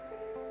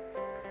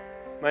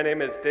My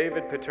name is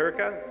David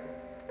Paterka,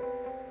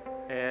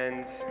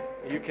 and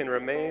you can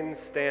remain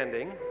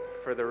standing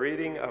for the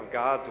reading of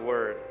God's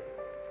Word.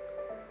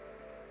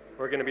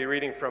 We're going to be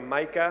reading from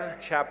Micah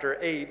chapter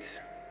 6,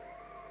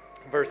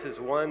 verses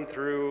 1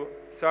 through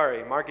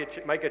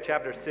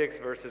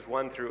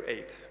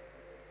 8.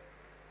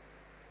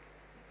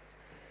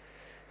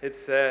 It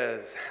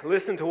says,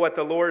 "Listen to what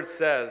the Lord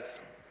says.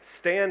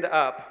 Stand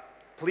up,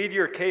 plead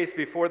your case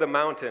before the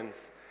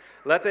mountains.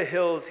 Let the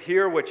hills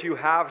hear what you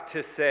have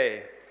to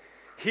say.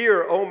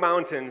 Hear, O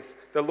mountains,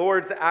 the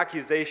Lord's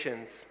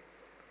accusations.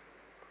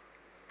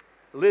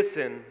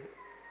 Listen,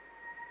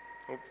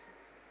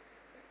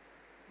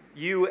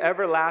 you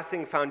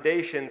everlasting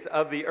foundations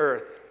of the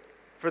earth,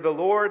 for the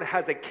Lord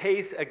has a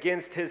case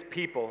against his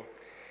people.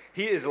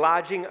 He is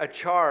lodging a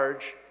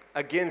charge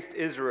against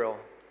Israel.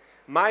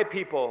 My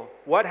people,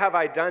 what have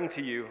I done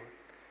to you?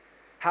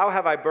 How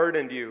have I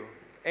burdened you?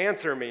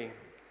 Answer me.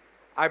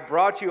 I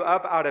brought you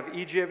up out of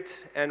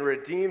Egypt and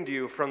redeemed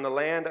you from the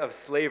land of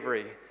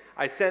slavery.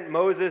 I sent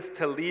Moses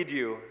to lead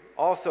you,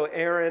 also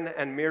Aaron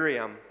and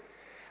Miriam.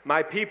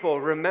 My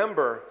people,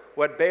 remember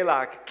what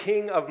Balak,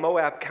 king of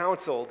Moab,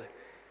 counseled,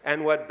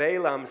 and what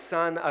Balaam,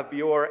 son of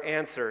Beor,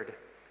 answered.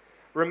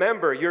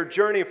 Remember your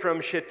journey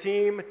from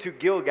Shittim to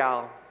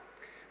Gilgal,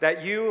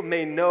 that you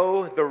may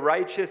know the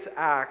righteous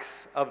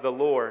acts of the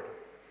Lord.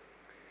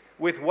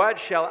 With what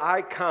shall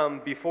I come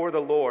before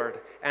the Lord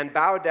and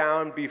bow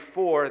down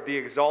before the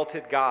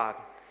exalted God?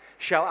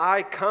 Shall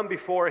I come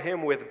before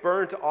him with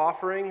burnt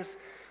offerings,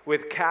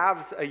 with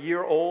calves a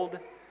year old?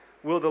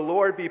 Will the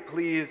Lord be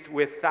pleased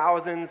with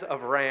thousands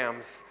of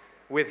rams,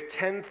 with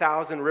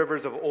 10,000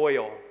 rivers of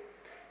oil?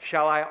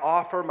 Shall I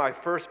offer my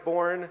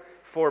firstborn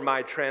for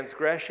my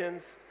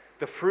transgressions,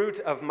 the fruit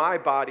of my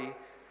body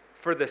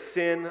for the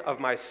sin of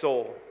my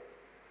soul?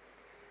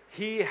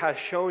 He has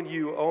shown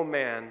you, O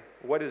man,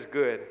 what is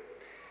good.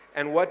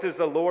 And what does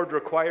the Lord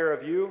require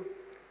of you?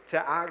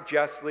 To act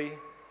justly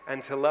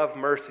and to love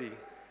mercy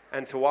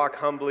and to walk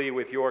humbly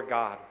with your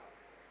God."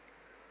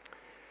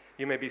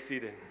 You may be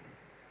seated.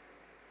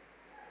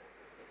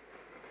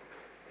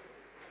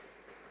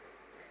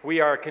 We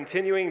are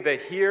continuing the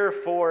Here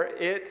for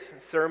It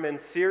sermon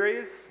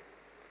series.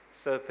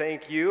 So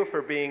thank you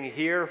for being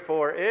here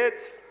for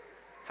it.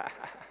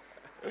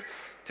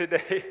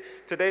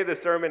 Today the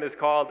sermon is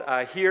called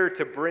Here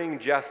to Bring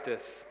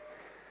Justice.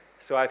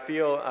 So I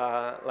feel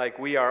like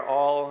we are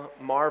all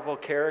Marvel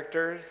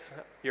characters,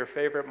 your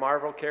favorite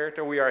Marvel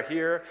character. We are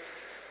here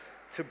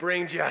to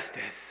bring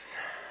justice.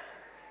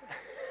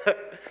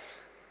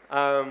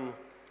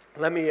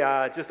 Let me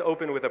just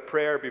open with a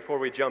prayer before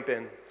we jump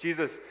in.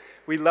 Jesus,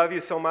 we love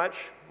you so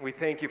much. We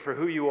thank you for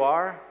who you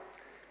are.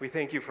 We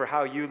thank you for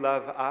how you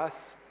love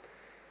us.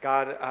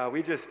 God,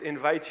 we just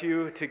invite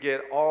you to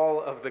get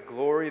all of the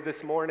glory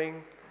this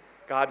morning.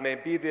 God, may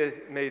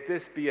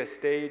this be a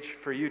stage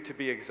for you to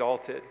be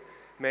exalted.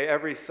 May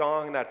every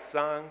song that's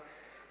sung,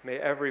 may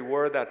every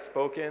word that's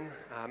spoken,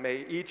 may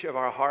each of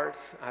our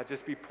hearts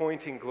just be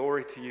pointing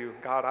glory to you.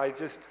 God, I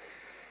just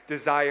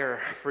desire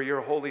for your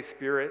Holy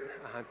Spirit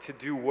to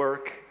do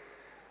work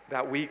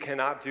that we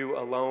cannot do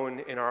alone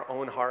in our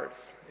own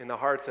hearts, in the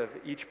hearts of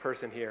each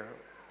person here.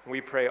 We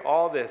pray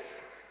all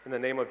this in the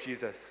name of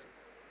Jesus.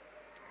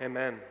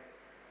 Amen.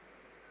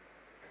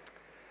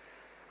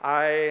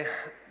 I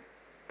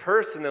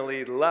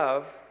personally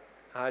love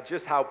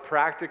just how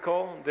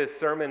practical this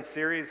sermon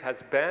series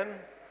has been.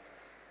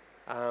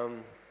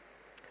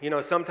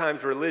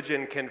 Sometimes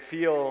religion can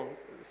feel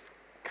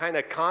kind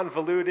of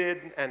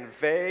convoluted and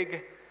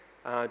vague,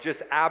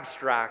 just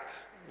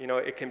abstract.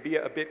 It can be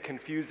a bit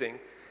confusing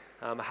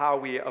how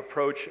we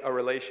approach a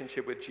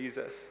relationship with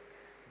Jesus.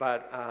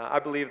 But I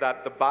believe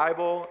that the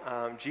Bible,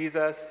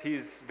 Jesus,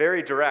 he's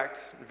very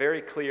direct,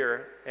 very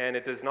clear, and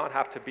it does not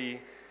have to be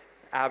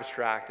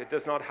abstract. It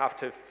does not have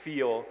to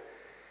feel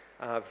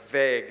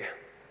vague.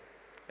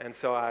 And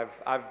so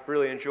I've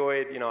really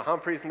enjoyed,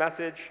 Humphrey's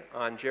message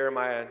on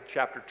Jeremiah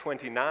chapter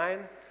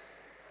 29.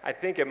 I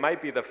think it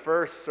might be the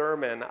first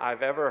sermon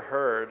I've ever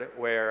heard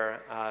where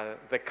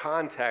the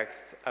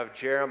context of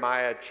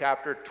Jeremiah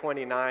chapter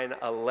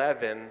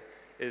 29:11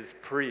 is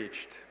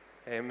preached.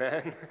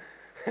 Amen.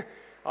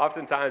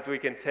 Oftentimes we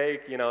can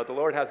take, the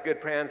Lord has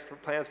good plans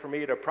for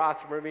me to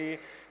prosper me,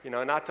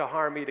 not to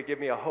harm me, to give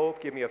me a hope,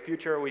 give me a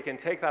future. We can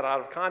take that out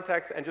of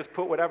context and just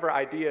put whatever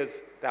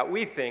ideas that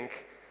we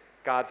think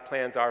God's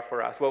plans are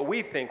for us, what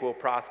we think will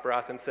prosper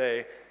us, and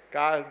say,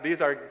 God,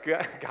 these are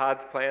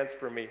God's plans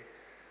for me.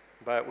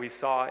 But we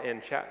saw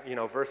in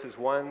verses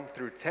 1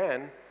 through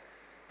 10,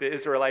 the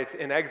Israelites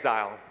in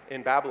exile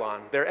in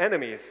Babylon. They're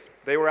enemies.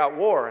 They were at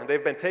war, and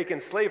they've been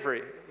taken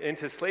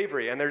into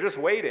slavery, and they're just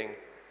waiting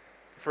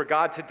for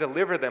God to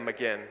deliver them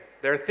again.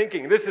 They're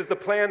thinking, this is the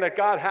plan that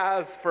God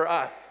has for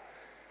us.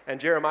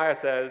 And Jeremiah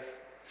says,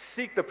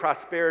 seek the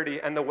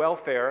prosperity and the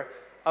welfare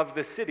of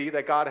the city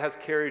that God has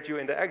carried you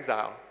into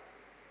exile.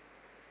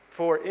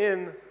 For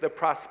in the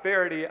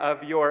prosperity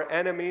of your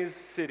enemy's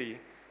city,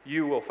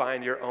 you will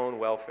find your own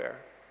welfare.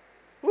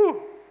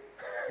 Woo!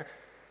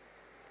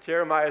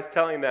 Jeremiah is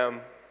telling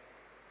them,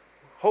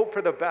 Hope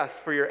for the best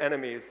for your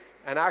enemies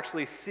and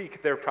actually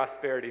seek their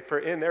prosperity, for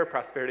in their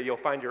prosperity you'll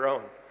find your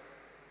own.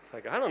 It's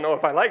like, I don't know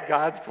if I like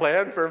God's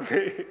plan for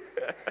me.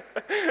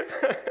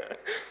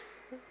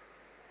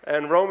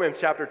 And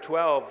Romans chapter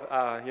 12,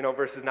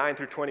 verses 9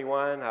 through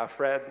 21,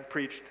 Fred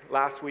preached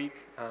last week.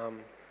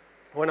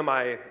 One of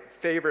my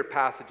favorite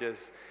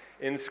passages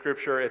in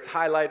Scripture. It's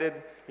highlighted.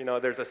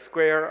 There's a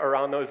square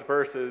around those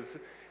verses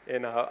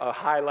in a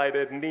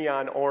highlighted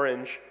neon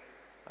orange.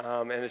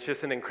 And it's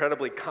just an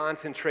incredibly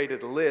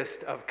concentrated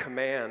list of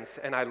commands.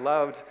 And I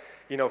loved,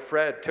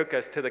 Fred took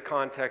us to the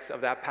context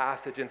of that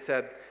passage and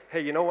said,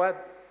 hey, you know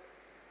what?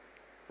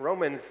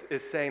 Romans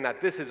is saying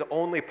that this is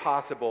only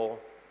possible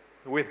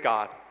with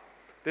God.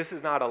 This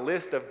is not a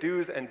list of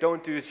do's and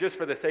don't do's just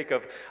for the sake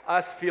of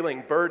us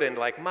feeling burdened,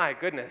 like, my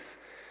goodness,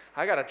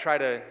 I got to try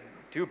to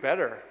do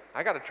better.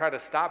 I got to try to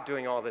stop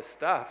doing all this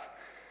stuff.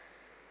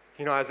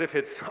 As if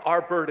it's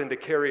our burden to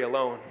carry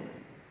alone.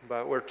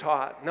 But we're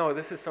taught, no,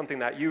 this is something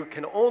that you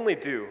can only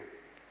do.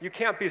 You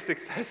can't be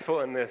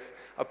successful in this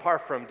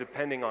apart from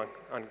depending on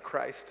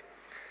Christ.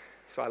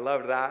 So I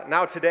loved that.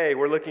 Now today,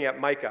 we're looking at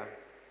Micah.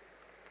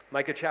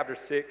 Micah chapter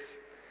 6,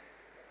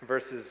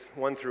 verses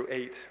 1 through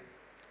 8.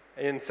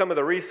 In some of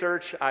the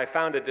research, I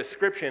found a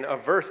description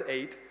of verse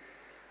 8,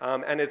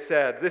 and it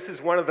said, this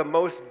is one of the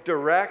most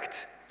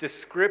direct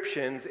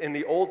descriptions in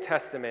the Old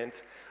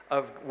Testament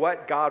of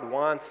what God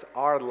wants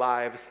our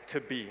lives to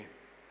be.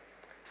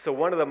 So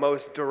one of the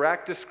most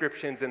direct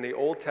descriptions in the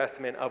Old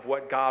Testament of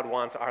what God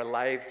wants our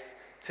lives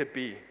to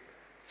be.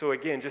 So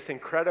again, just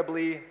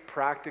incredibly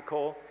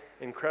practical,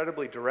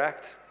 incredibly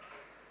direct.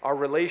 Our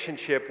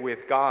relationship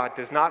with God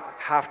does not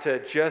have to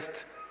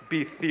just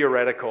be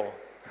theoretical,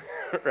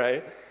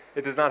 right?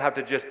 It does not have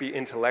to just be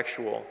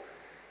intellectual.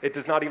 It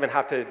does not even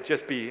have to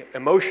just be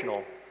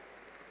emotional.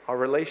 Our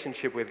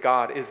relationship with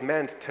God is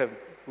meant to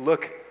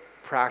look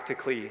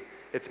practically.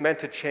 It's meant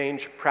to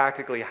change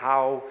practically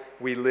how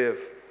we live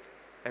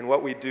and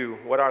what we do,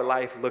 what our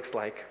life looks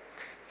like.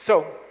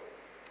 So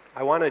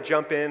I want to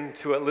jump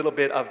into a little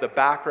bit of the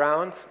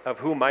background of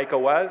who Micah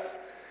was,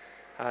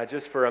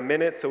 just for a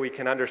minute so we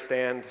can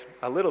understand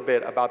a little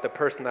bit about the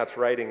person that's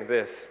writing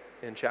this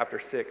in chapter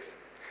 6.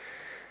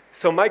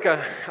 So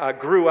Micah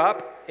grew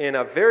up in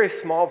a very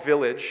small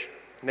village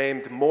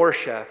named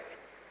Morsheth,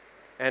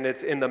 and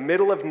it's in the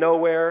middle of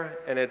nowhere,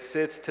 and it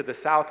sits to the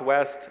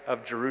southwest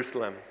of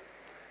Jerusalem.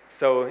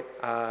 So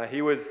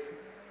he was,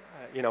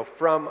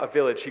 from a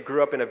village. He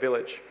grew up in a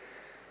village.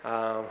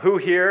 Who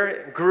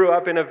here grew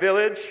up in a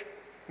village?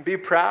 Be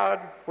proud.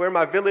 Where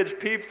my village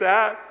peeps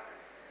at?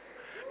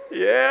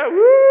 Yeah,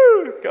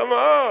 woo! Come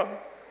on.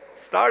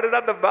 Started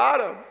at the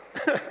bottom.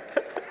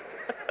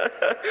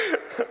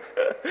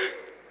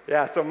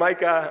 Yeah, so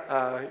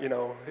Micah,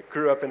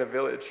 grew up in a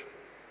village.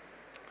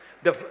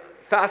 The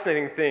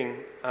fascinating thing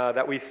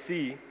that we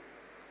see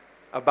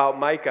about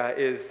Micah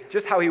is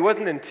just how he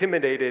wasn't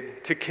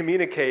intimidated to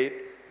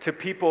communicate to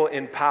people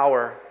in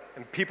power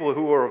and people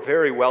who were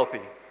very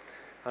wealthy.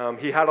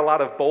 He had a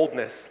lot of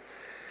boldness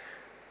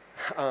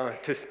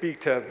to speak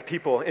to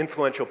people,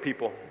 influential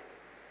people.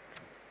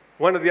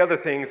 One of the other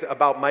things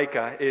about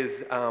Micah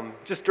is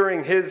just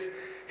during his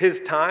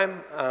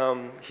time,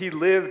 he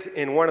lived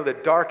in one of the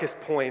darkest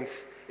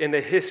points in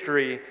the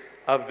history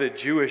of the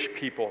Jewish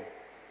people.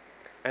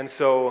 And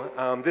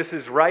so this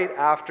is right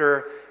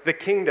after the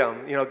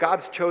kingdom,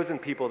 God's chosen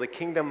people, the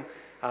kingdom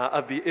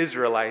of the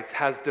Israelites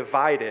has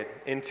divided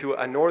into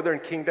a northern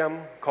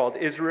kingdom called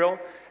Israel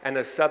and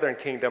a southern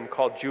kingdom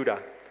called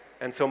Judah.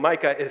 And so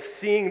Micah is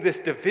seeing this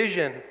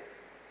division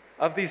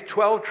of these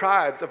 12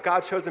 tribes of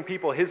God's chosen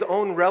people, his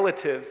own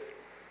relatives,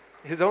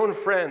 his own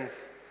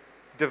friends,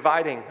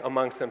 dividing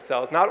amongst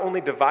themselves. Not only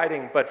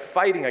dividing, but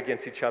fighting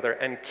against each other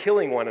and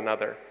killing one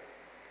another.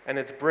 And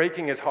it's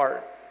breaking his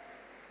heart.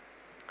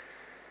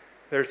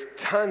 There's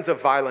tons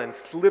of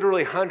violence,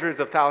 literally hundreds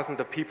of thousands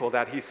of people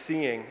that he's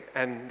seeing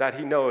and that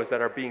he knows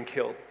that are being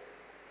killed.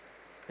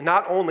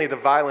 Not only the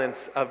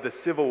violence of the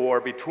civil war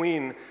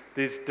between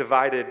these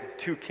divided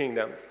two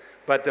kingdoms,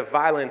 but the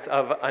violence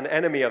of an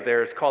enemy of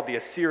theirs called the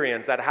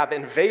Assyrians that have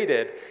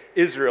invaded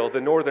Israel, the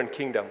northern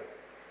kingdom.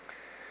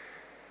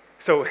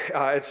 So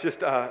it's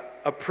just a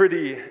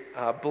pretty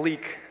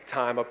bleak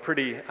time, a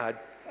pretty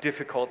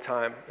difficult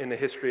time in the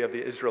history of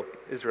the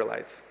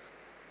Israelites.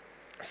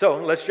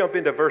 So let's jump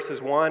into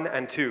verses 1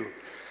 and 2.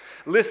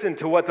 Listen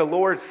to what the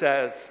Lord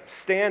says.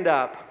 Stand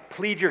up,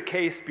 plead your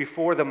case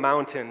before the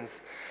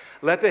mountains.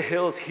 Let the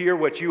hills hear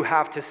what you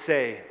have to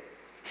say.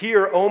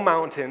 Hear, O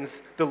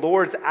mountains, the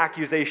Lord's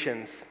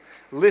accusations.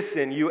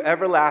 Listen, you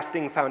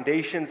everlasting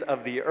foundations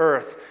of the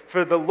earth.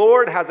 For the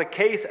Lord has a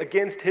case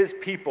against his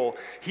people.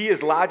 He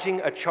is lodging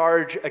a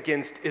charge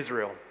against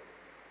Israel.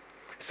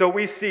 So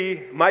we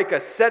see Micah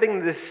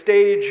setting the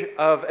stage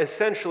of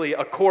essentially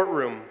a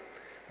courtroom.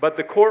 But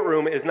the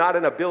courtroom is not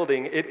in a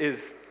building. It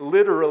is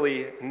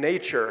literally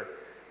nature.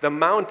 The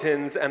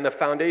mountains and the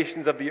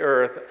foundations of the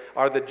earth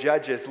are the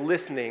judges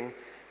listening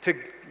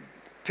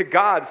to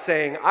God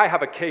saying, I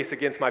have a case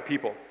against my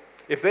people.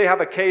 If they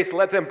have a case,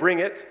 let them bring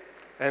it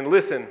and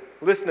listen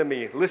to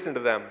me, listen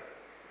to them.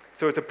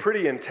 So it's a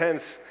pretty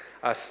intense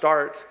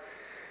start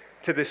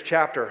to this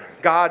chapter.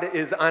 God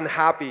is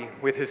unhappy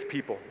with his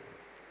people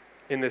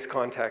in this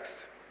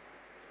context.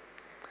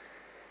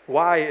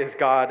 Why is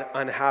God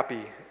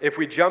unhappy? If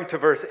we jump to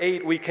verse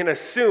 8, we can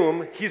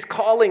assume he's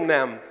calling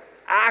them,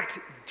 act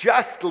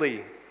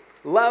justly,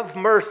 love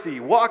mercy,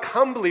 walk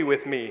humbly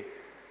with me.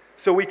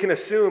 So we can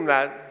assume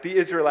that the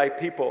Israelite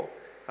people,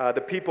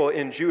 the people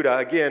in Judah,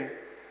 again,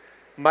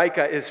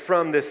 Micah is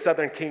from this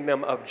southern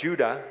kingdom of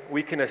Judah.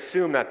 We can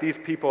assume that these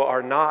people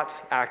are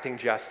not acting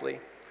justly.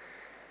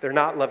 They're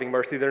not loving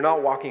mercy. They're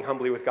not walking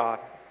humbly with God.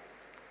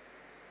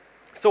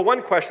 So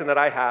one question that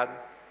I had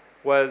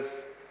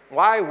was,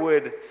 why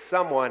would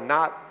someone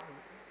not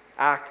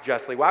act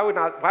justly? Why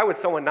would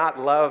someone not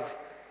love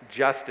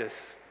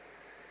justice?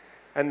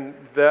 And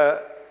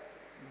the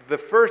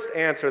first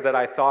answer that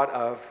I thought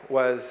of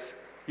was,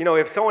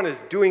 if someone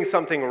is doing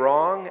something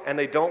wrong and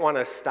they don't want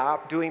to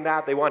stop doing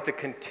that, they want to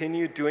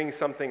continue doing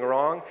something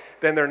wrong,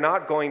 then they're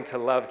not going to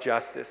love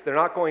justice. They're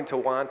not going to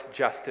want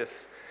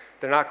justice.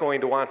 They're not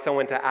going to want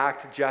someone to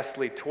act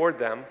justly toward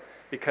them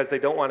because they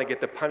don't want to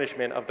get the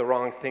punishment of the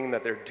wrong thing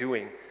that they're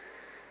doing.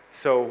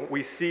 So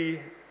we see,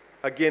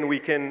 again, we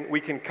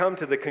can come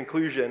to the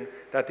conclusion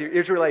that the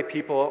Israelite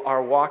people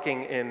are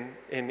walking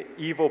in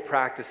evil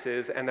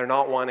practices and they're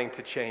not wanting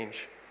to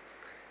change.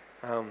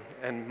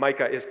 And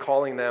Micah is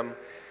calling them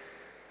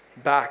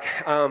back.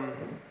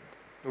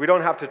 We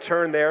don't have to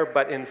turn there,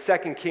 but in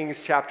 2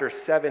 Kings chapter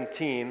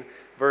 17,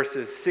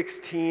 verses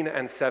 16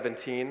 and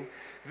 17,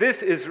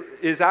 this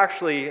is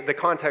actually the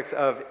context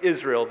of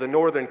Israel, the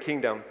northern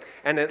kingdom,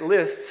 and it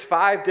lists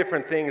 5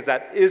 different things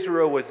that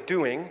Israel was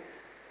doing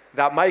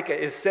that Micah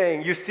is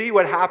saying, you see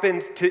what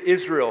happened to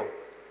Israel.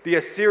 The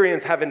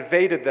Assyrians have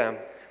invaded them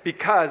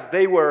because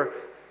they were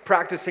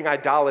practicing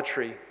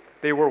idolatry.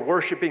 They were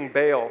worshiping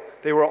Baal.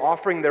 They were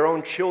offering their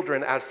own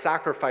children as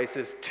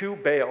sacrifices to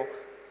Baal.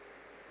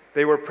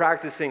 They were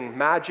practicing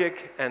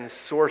magic and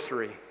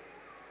sorcery.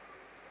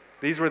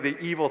 These were the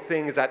evil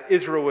things that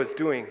Israel was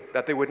doing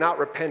that they would not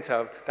repent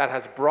of, that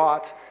has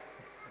brought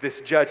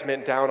this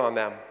judgment down on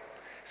them.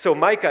 So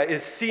Micah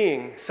is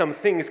seeing some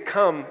things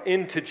come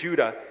into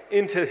Judah,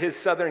 into his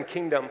southern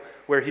kingdom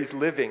where he's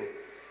living.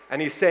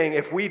 And he's saying,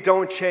 if we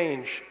don't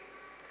change,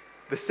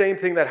 the same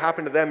thing that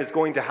happened to them is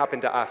going to happen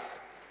to us.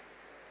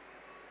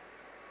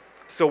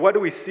 So what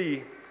do we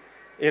see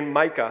in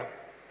Micah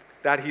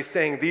that he's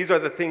saying, these are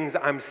the things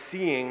I'm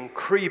seeing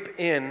creep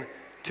in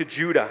to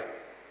Judah?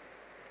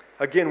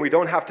 Again, we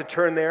don't have to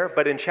turn there,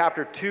 but in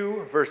chapter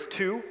 2, verse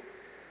 2,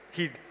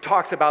 he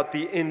talks about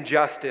the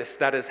injustice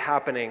that is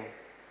happening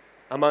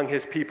among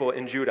his people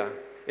in Judah.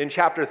 In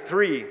chapter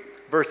 3,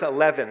 verse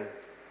 11,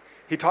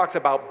 he talks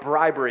about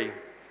bribery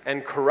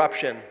and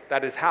corruption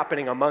that is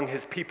happening among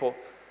his people,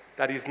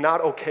 that he's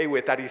not okay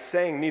with, that he's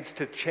saying needs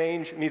to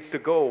change, needs to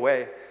go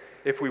away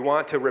if we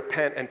want to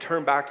repent and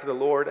turn back to the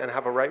Lord and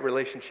have a right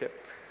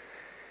relationship.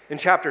 In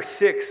chapter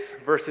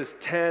 6, verses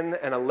 10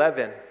 and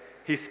 11,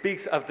 he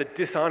speaks of the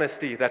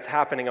dishonesty that's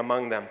happening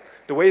among them,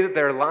 the way that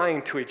they're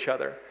lying to each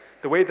other,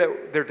 the way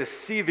that they're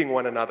deceiving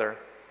one another. And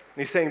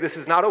he's saying this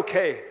is not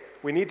okay.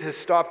 We need to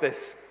stop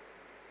this.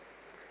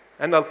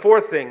 And the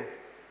fourth thing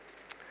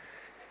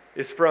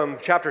is from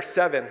chapter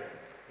 7,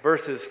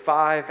 verses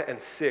 5 and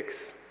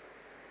 6.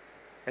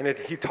 And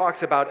he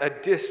talks about a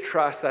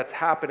distrust that's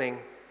happening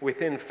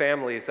within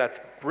families that's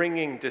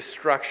bringing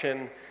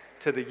destruction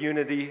to the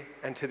unity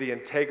and to the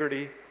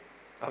integrity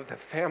of the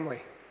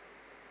family.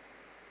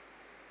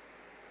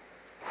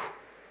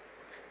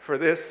 For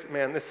this,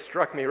 man, this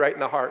struck me right in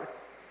the heart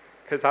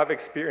because I've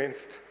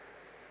experienced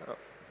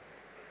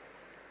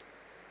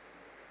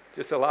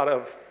just a lot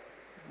of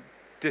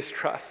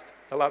distrust,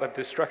 a lot of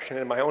destruction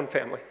in my own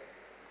family.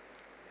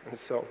 And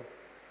so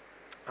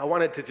I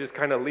wanted to just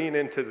kind of lean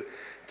into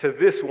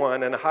this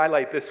one and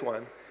highlight this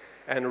one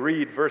and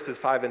read verses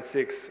 5 and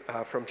 6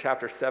 from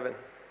chapter 7.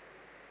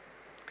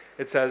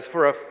 It says,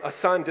 for a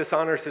son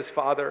dishonors his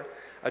father,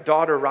 a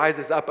daughter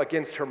rises up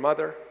against her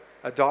mother,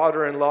 a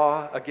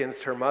daughter-in-law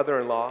against her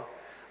mother-in-law.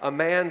 A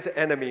man's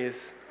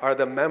enemies are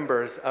the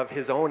members of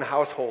his own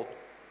household.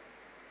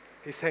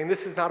 He's saying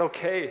this is not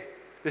okay.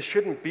 This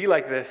shouldn't be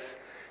like this.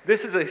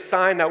 This is a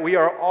sign that we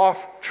are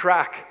off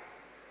track,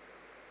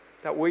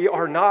 that we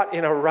are not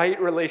in a right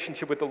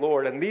relationship with the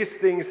Lord, and these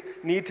things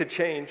need to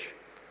change.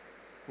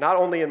 Not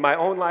only in my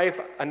own life,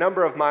 a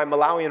number of my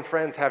Malawian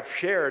friends have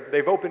shared,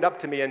 they've opened up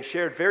to me and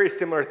shared very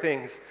similar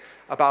things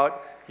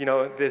about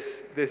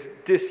this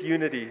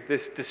disunity,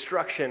 this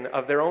destruction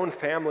of their own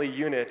family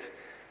unit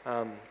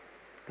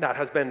that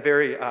has been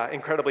very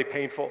incredibly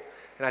painful.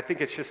 And I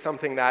think it's just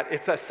something that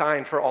it's a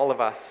sign for all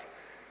of us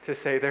to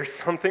say there's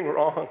something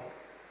wrong.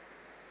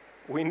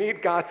 We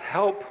need God's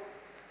help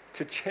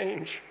to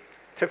change,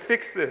 to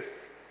fix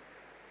this.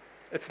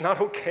 It's not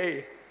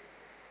okay.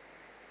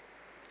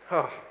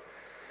 Oh.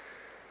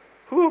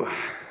 Whew.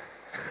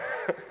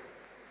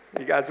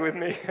 You guys with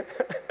me?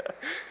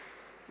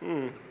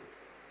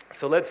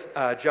 So let's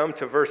jump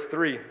to verse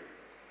 3.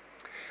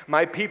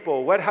 My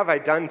people, what have I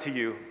done to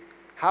you?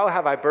 How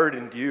have I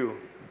burdened you?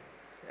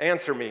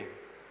 Answer me.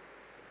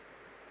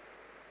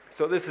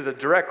 So this is a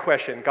direct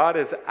question. God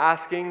is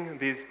asking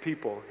these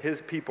people,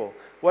 his people,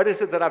 what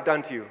is it that I've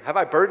done to you? Have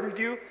I burdened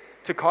you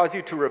to cause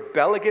you to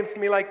rebel against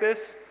me like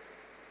this?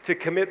 To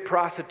commit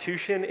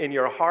prostitution in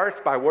your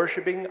hearts by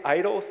worshiping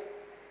idols?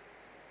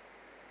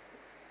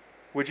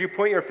 Would you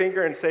point your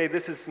finger and say,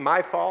 this is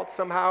my fault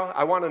somehow?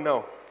 I want to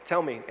know.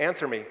 Tell me.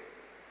 Answer me.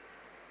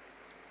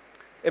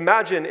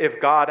 Imagine if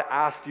God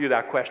asked you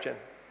that question.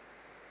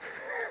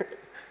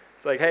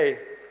 It's like, hey,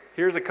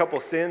 here's a couple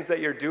sins that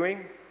you're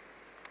doing.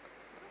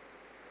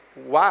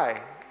 Why?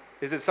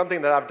 Is it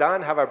something that I've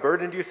done? Have I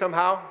burdened you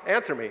somehow?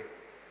 Answer me.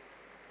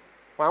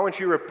 Why won't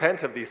you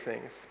repent of these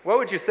things? What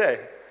would you say?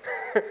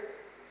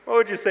 What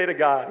would you say to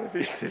God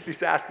if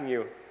he's asking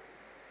you?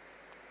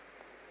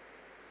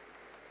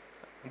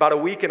 About a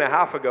week and a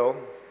half ago,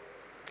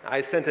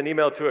 I sent an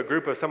email to a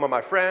group of some of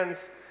my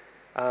friends,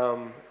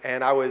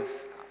 and I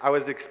was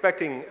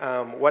expecting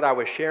what I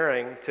was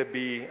sharing to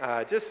be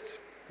just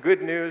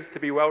good news, to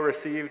be well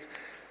received.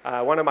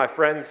 One of my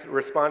friends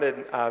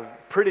responded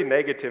pretty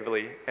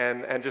negatively,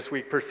 and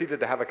we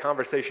proceeded to have a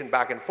conversation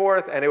back and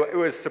forth, and it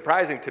was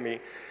surprising to me.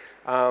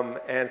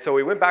 And so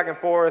we went back and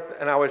forth,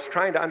 and I was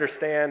trying to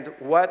understand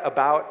what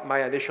about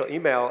my initial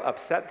email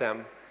upset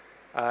them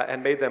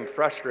and made them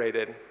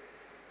frustrated.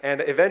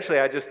 And eventually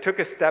I just took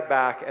a step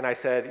back and I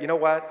said, you know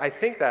what, I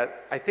think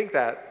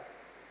that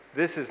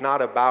this is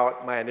not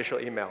about my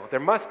initial email. There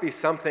must be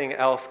something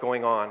else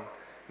going on.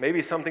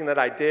 Maybe something that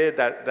I did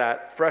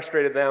that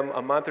frustrated them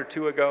a month or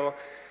two ago.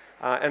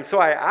 And so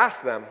I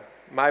asked them,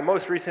 my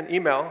most recent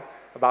email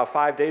about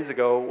 5 days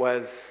ago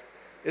was,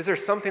 is there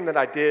something that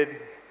I did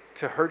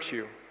to hurt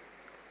you?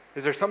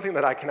 Is there something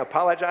that I can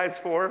apologize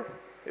for?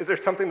 Is there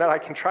something that I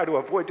can try to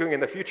avoid doing in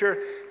the future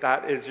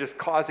that is just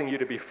causing you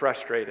to be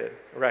frustrated,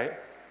 right?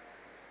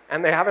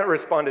 And they haven't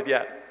responded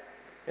yet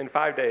in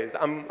 5 days.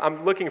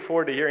 I'm looking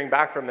forward to hearing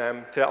back from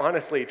them to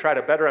honestly try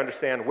to better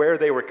understand where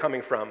they were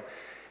coming from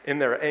in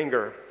their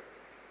anger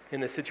in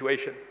this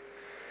situation.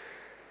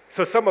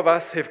 So some of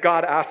us, if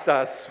God asked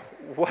us,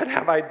 what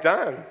have I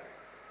done?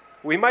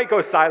 We might go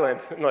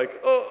silent and like,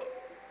 oh.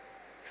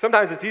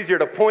 Sometimes it's easier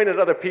to point at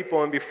other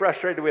people and be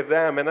frustrated with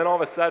them, and then all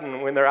of a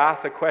sudden, when they're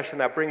asked a question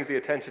that brings the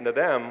attention to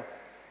them,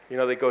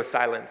 they go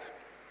silent.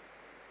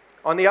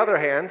 On the other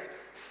hand,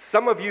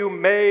 some of you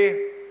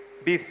may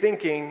be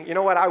thinking, you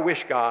know what, I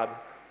wish God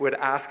would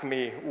ask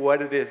me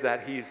what it is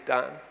that he's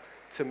done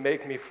to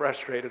make me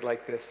frustrated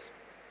like this.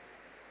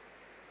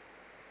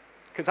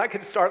 Because I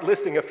could start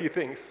listing a few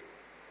things.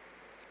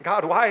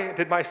 God, why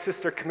did my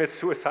sister commit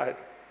suicide?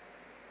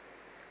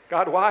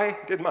 God, why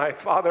did my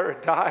father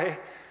die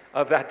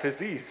of that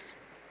disease?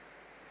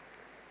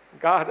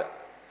 God,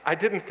 I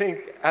didn't think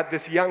at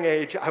this young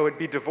age I would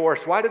be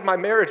divorced. Why did my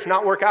marriage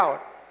not work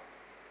out?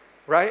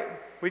 Right?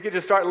 We could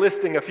just start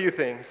listing a few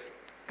things.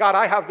 God,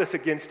 I have this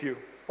against you.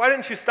 Why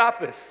didn't you stop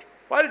this?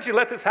 Why did you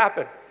let this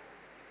happen?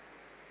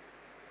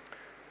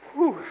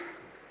 Whew.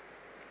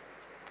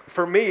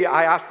 For me,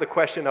 I asked the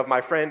question of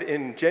my friend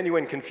in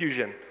genuine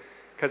confusion,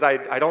 because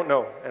I don't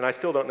know, and I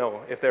still don't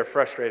know if they're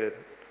frustrated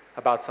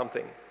about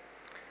something.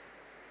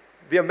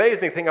 The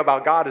amazing thing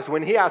about God is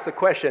when he asks a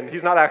question,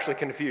 he's not actually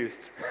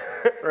confused,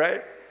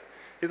 right?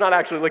 He's not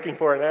actually looking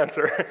for an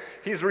answer.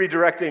 He's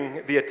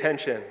redirecting the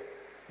attention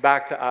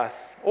back to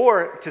us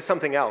or to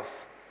something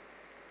else.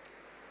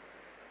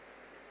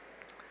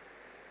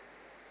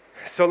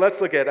 So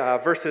let's look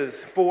at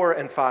verses 4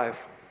 and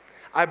 5.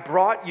 I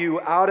brought you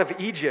out of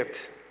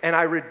Egypt, and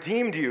I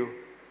redeemed you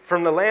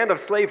from the land of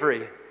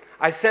slavery.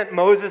 I sent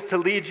Moses to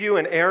lead you,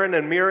 and Aaron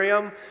and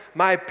Miriam.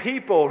 My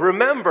people,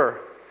 remember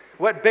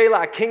what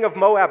Balak, king of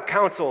Moab,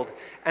 counseled,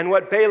 and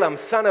what Balaam,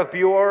 son of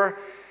Beor,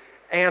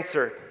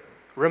 answered.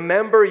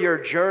 Remember your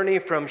journey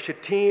from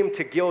Shittim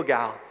to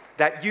Gilgal,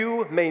 that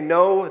you may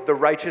know the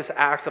righteous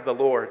acts of the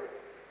Lord.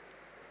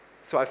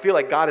 So I feel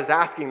like God is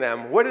asking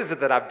them, what is it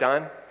that I've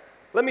done?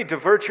 Let me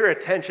divert your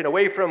attention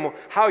away from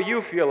how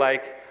you feel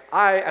like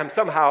I am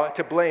somehow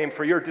to blame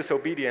for your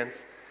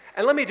disobedience.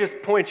 And let me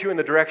just point you in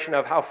the direction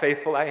of how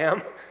faithful I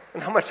am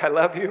and how much I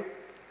love you,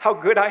 how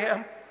good I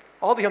am,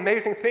 all the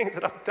amazing things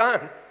that I've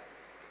done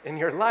in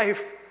your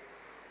life.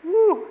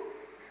 Woo!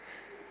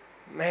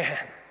 Man,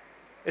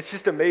 it's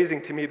just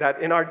amazing to me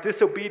that in our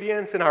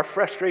disobedience and our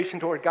frustration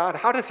toward God,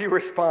 how does he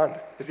respond?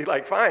 Is he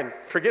like, fine,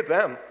 forget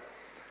them.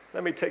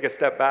 Let me take a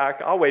step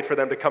back. I'll wait for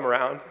them to come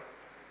around.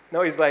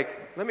 No, he's like,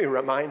 let me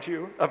remind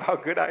you of how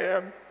good I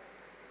am.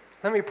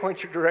 Let me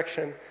point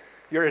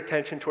your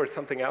attention towards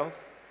something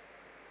else.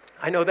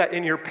 I know that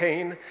in your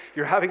pain,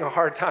 you're having a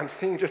hard time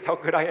seeing just how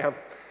good I am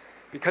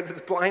because it's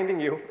blinding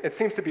you. It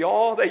seems to be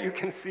all that you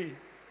can see.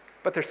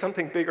 But there's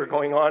something bigger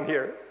going on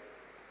here,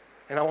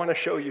 and I want to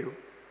show you.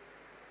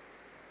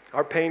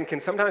 Our pain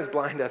can sometimes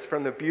blind us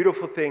from the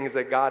beautiful things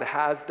that God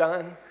has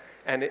done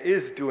and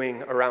is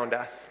doing around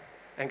us,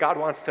 and God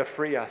wants to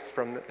free us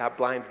from that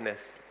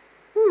blindness.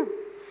 Woo.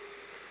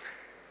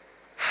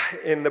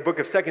 In the book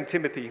of 2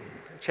 Timothy,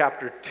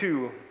 chapter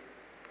 2,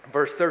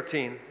 verse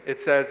 13, it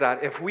says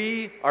that if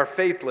we are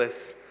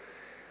faithless,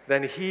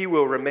 then he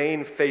will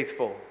remain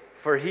faithful,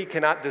 for he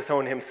cannot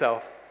disown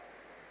himself.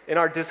 in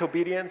our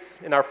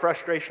disobedience, in our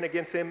frustration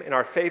against him, in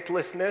our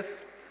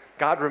faithlessness,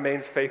 God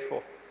remains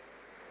faithful.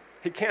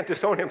 He can't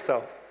disown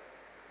himself.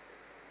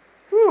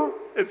 Whew,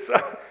 it's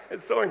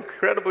so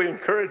incredibly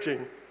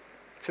encouraging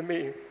to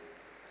me.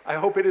 I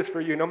hope it is for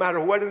you. No matter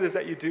what it is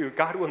that you do,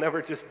 God will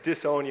never just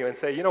disown you and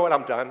say, you know what,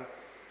 I'm done.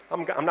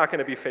 I'm not going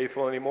to be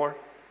faithful anymore.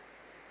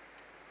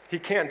 He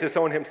can't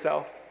disown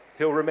himself.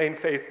 He'll remain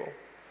faithful.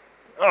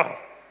 Oh.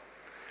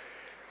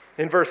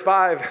 In verse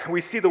 5,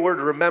 we see the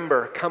word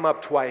remember come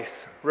up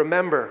twice.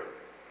 Remember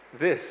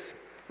this.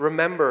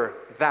 Remember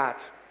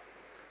that.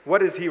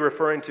 What is he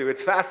referring to?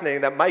 It's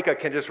fascinating that Micah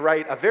can just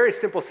write a very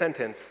simple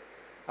sentence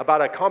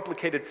about a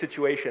complicated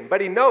situation.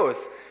 But he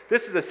knows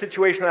this is a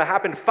situation that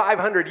happened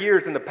 500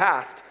 years in the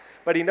past.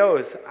 But he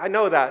knows, I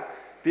know that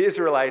the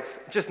Israelites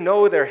just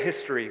know their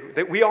history,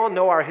 that we all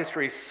know our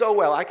history so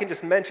well. I can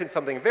just mention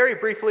something very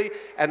briefly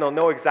and they'll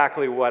know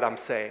exactly what I'm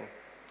saying.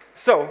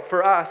 So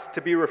for us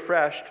to be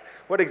refreshed,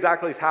 what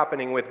exactly is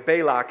happening with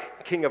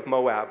Balak, king of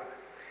Moab?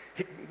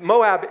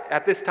 Moab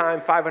at this time,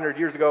 500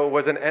 years ago,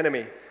 was an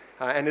enemy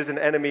and is an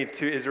enemy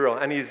to Israel.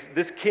 And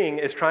this king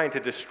is trying to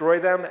destroy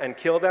them and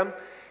kill them.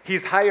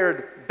 He's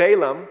hired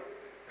Balaam,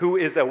 who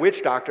is a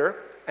witch doctor,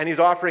 and he's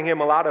offering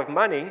him a lot of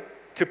money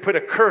to put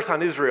a curse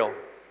on Israel.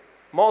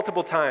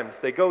 Multiple times.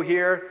 They go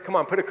here, come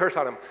on, put a curse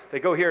on them. They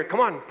go here, come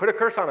on, put a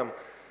curse on them.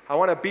 I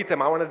want to beat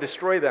them. I want to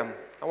destroy them.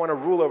 I want to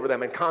rule over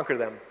them and conquer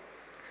them.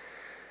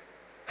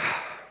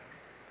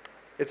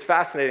 It's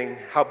fascinating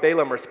how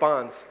Balaam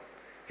responds.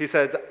 He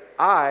says,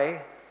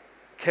 I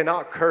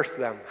cannot curse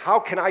them. How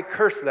can I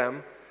curse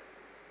them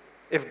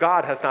if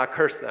God has not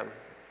cursed them?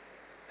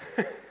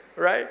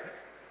 Right?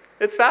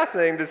 It's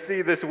fascinating to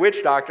see this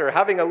witch doctor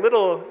having a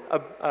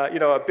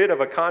bit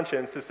of a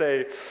conscience to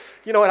say,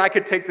 you know what, I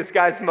could take this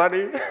guy's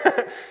money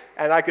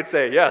and I could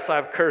say, yes,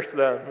 I've cursed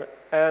them.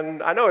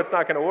 And I know it's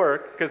not going to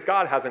work because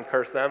God hasn't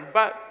cursed them,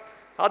 but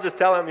I'll just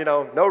tell him,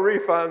 no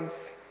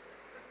refunds.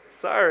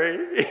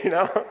 Sorry,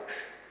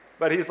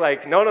 But he's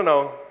like,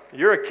 no,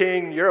 you're a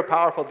king, you're a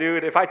powerful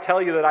dude. If I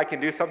tell you that I can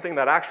do something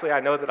that actually I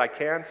know that I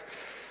can't,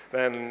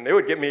 then it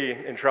would get me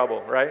in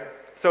trouble, right?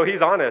 So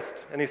he's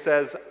honest, and he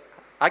says,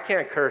 I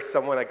can't curse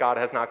someone that God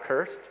has not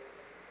cursed.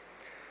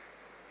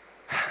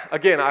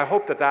 Again, I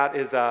hope that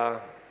is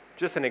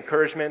just an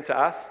encouragement to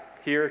us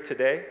here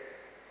today.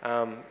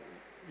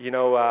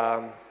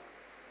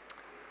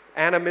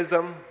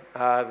 Animism,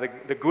 the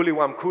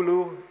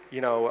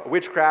guliwamkulu,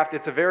 witchcraft,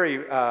 it's a very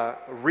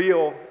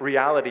real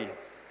reality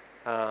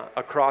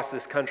across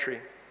this country.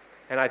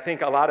 And I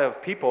think a lot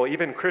of people,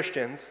 even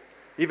Christians,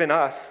 even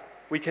us,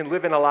 we can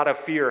live in a lot of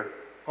fear.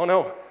 Oh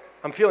no,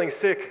 I'm feeling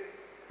sick.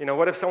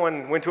 What if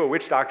someone went to a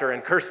witch doctor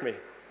and cursed me?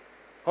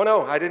 Oh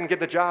no, I didn't get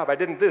the job. I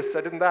didn't this,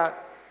 I didn't that.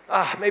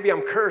 Maybe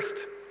I'm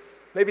cursed.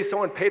 Maybe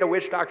someone paid a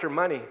witch doctor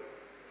money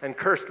and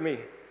cursed me,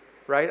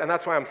 right? And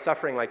that's why I'm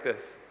suffering like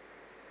this.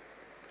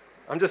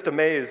 I'm just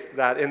amazed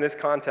that in this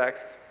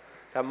context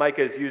that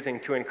Micah is using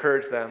to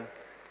encourage them,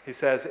 he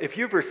says, if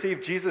you've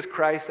received Jesus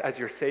Christ as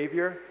your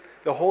Savior,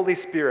 the Holy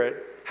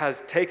Spirit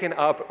has taken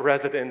up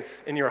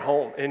residence in your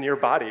home, in your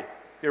body.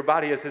 Your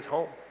body is his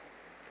home.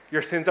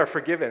 Your sins are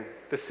forgiven.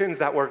 The sins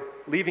that were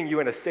leaving you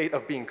in a state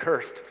of being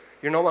cursed,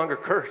 you're no longer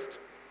cursed.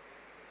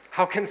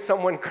 How can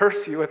someone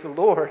curse you if the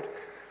Lord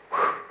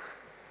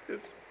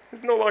is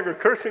no longer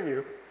cursing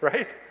you,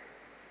 right?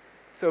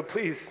 So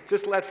please,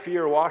 just let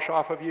fear wash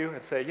off of you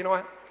and say, you know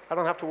what? I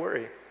don't have to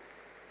worry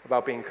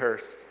about being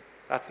cursed.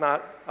 That's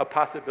not a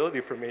possibility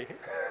for me.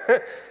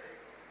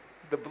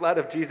 The blood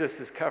of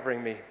Jesus is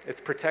covering me. It's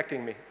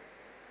protecting me.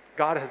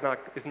 God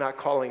is not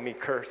calling me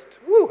cursed.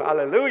 Woo,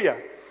 hallelujah.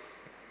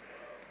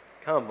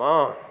 Come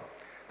on.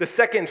 The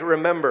second,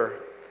 remember.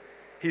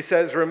 He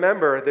says,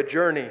 remember the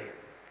journey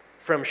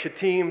from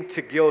Shittim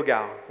to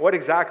Gilgal. What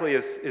exactly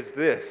is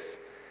this?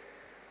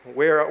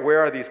 Where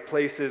are these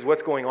places?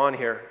 What's going on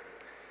here?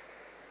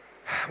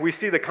 We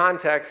see the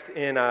context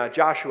in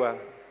Joshua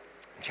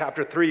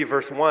chapter 3,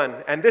 verse 1.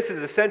 And this is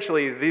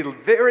essentially the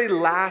very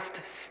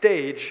last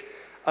stage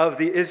of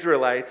the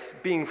Israelites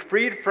being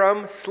freed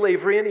from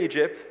slavery in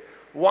Egypt,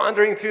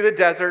 wandering through the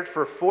desert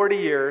for 40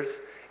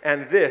 years.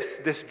 And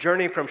this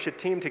journey from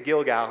Shittim to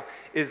Gilgal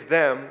is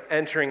them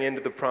entering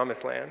into the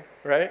promised land,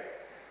 right?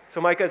 So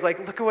Micah's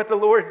like, look at what the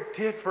Lord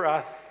did for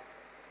us.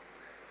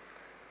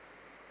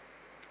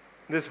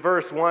 This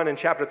verse 1 in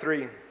chapter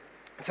 3, it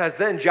says,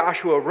 then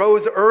Joshua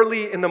rose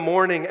early in the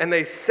morning and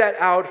they set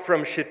out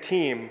from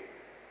Shittim.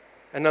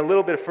 And a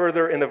little bit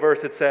further in the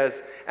verse it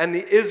says, and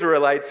the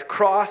Israelites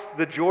crossed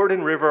the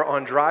Jordan River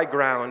on dry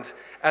ground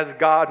as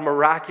God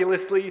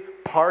miraculously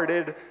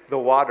parted the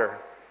water.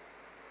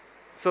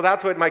 So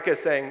that's what Micah is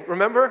saying.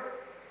 Remember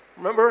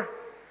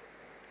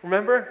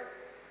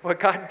what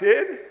God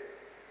did?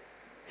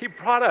 He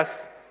brought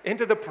us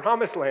into the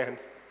promised land.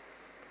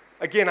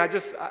 Again,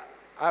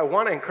 I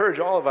want to encourage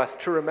all of us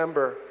to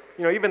remember,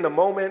 even the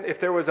moment, if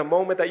there was a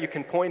moment that you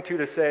can point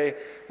to say,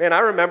 man, I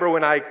remember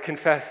when I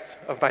confessed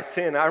of my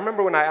sin. I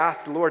remember when I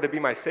asked the Lord to be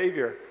my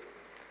Savior.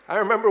 I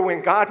remember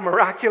when God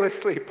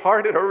miraculously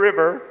parted a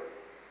river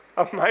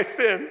of my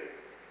sin.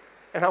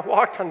 And I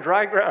walked on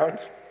dry ground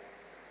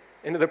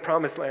into the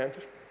promised land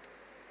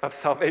of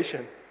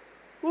salvation.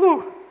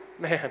 Woo,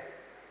 man.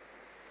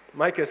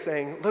 Micah is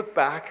saying, look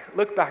back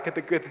at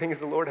the good things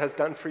the Lord has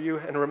done for you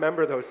and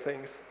remember those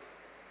things.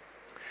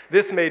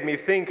 This made me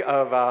think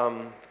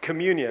of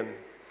communion.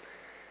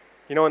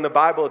 You know, in the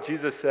Bible,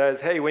 Jesus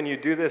says, hey, when you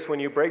do this, when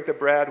you break the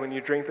bread, when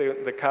you drink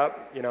the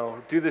cup, you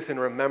know, do this in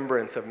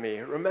remembrance of me.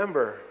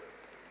 Remember,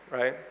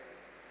 right?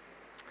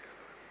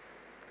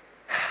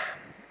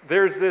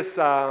 There's this,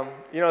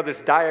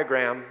 this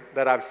diagram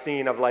that I've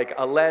seen of like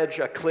a ledge,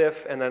 a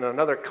cliff, and then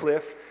another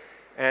cliff.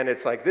 And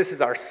it's like, this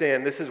is our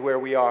sin, this is where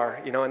we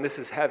are, you know, and this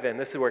is heaven,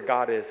 this is where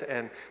God is.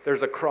 And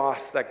there's a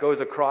cross that goes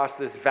across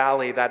this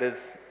valley that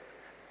is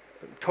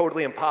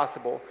totally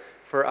impossible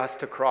for us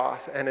to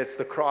cross. And it's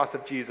the cross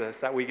of Jesus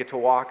that we get to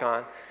walk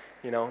on,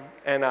 you know.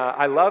 And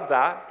I love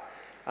that.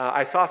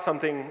 I saw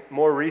something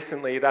more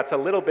recently that's a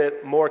little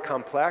bit more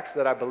complex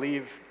that I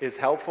believe is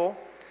helpful.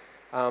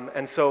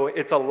 And so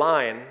it's a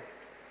line,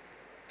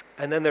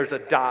 and then there's a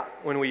dot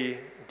when we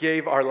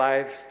gave our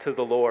lives to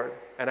the Lord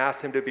and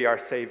asked him to be our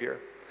Savior.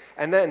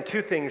 And then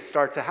two things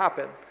start to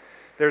happen.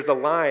 There's a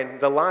line,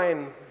 the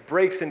line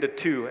breaks into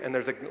two, and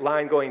there's a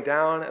line going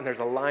down and there's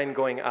a line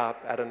going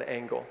up at an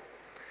angle.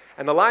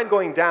 And the line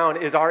going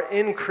down is our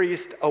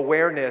increased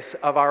awareness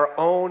of our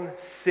own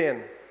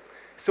sin.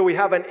 So we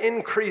have an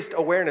increased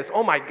awareness.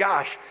 Oh my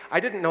gosh, I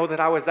didn't know that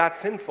I was that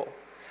sinful.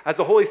 As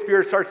the Holy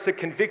Spirit starts to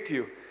convict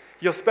you,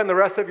 you'll spend the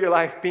rest of your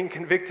life being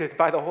convicted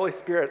by the Holy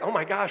Spirit. Oh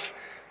my gosh,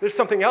 there's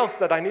something else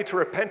that I need to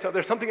repent of.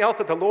 There's something else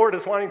that the Lord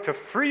is wanting to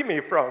free me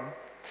from.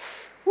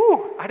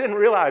 Whew, I didn't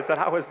realize that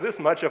I was this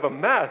much of a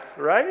mess,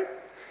 right?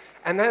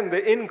 And then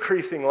the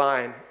increasing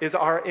line is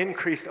our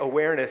increased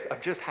awareness of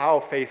just how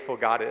faithful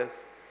God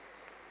is.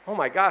 Oh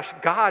my gosh,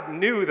 God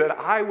knew that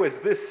I was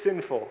this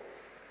sinful.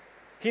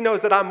 He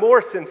knows that I'm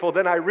more sinful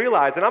than I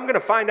realize, and I'm going to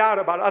find out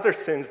about other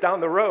sins down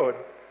the road.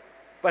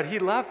 But he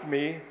loved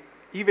me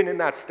even in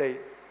that state.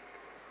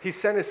 He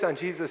sent his son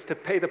Jesus to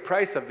pay the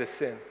price of this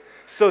sin.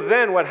 So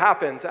then what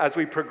happens as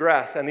we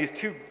progress, and these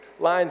two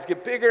lines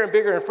get bigger and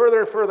bigger and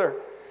further,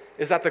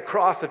 is that the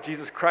cross of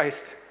Jesus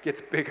Christ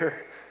gets bigger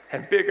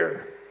and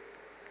bigger.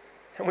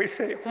 And we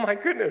say, oh my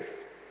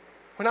goodness,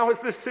 when I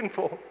was this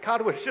sinful,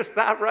 God was just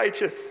that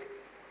righteous.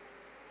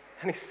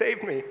 And he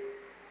saved me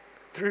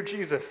through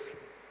Jesus.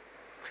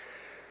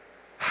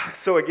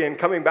 So again,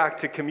 coming back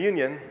to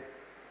communion,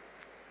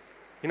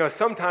 you know,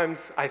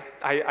 sometimes I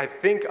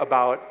think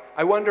about,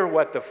 I wonder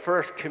what the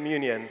first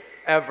communion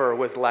ever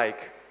was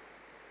like,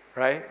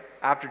 right?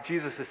 After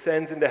Jesus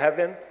ascends into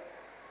heaven,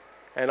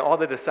 and all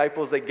the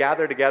disciples, they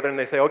gather together and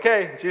they say,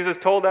 okay, Jesus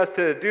told us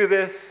to do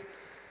this,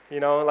 you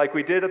know, like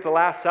we did at the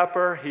Last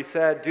Supper. He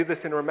said, do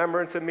this in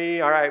remembrance of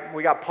me. All right,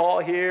 we got Paul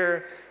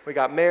here, we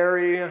got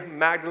Mary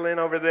Magdalene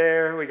over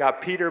there, we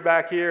got Peter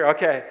back here.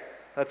 Okay,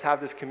 let's have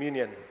this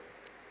communion.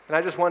 And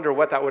I just wonder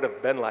what that would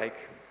have been like.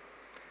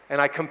 And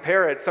I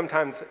compare it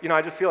sometimes, you know,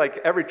 I just feel like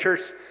every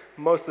church,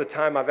 most of the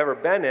time I've ever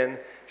been in,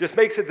 just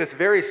makes it this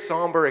very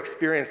somber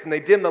experience. And they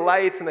dim the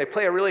lights and they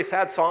play a really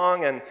sad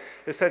song, and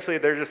essentially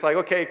they're just like,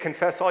 okay,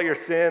 confess all your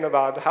sin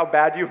about how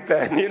bad you've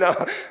been, you know,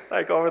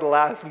 like over the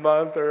last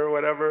month or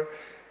whatever.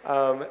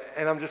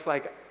 And I'm just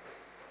like,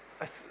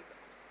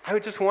 I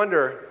would just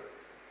wonder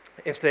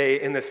if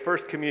they, in this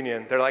first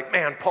communion, they're like,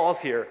 man,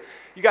 Paul's here.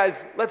 You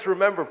guys, let's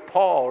remember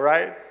Paul,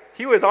 right?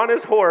 He was on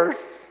his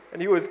horse,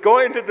 and he was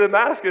going to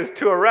Damascus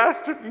to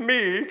arrest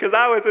me because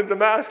I was in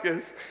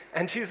Damascus,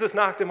 and Jesus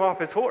knocked him off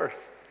his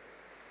horse.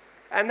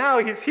 And now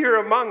he's here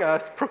among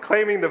us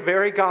proclaiming the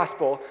very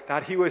gospel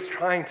that he was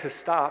trying to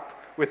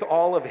stop with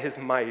all of his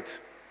might.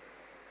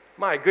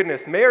 My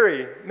goodness,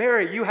 Mary,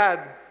 you had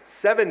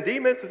 7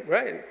 demons,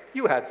 right?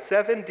 You had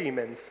 7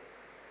 demons.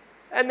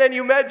 And then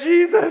you met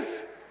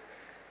Jesus.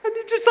 And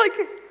you just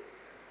like,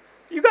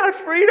 you got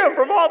freedom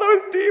from all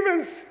those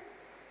demons.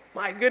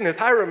 My goodness,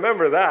 I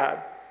remember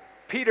that.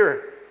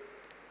 Peter,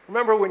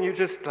 remember when you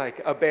just like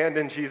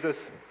abandoned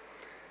Jesus?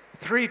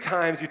 3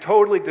 times you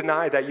totally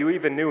denied that you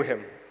even knew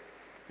him.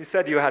 You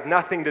said you had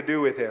nothing to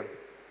do with him.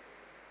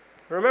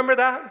 Remember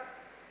that?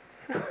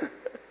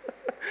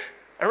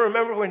 I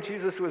remember when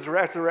Jesus was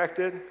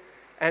resurrected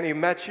and he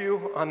met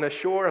you on the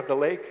shore of the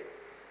lake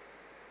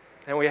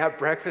and we had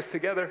breakfast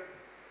together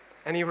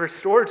and he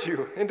restored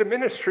you into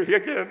ministry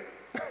again.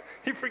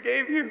 He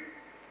forgave you.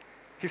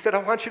 He said, I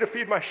want you to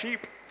feed my sheep.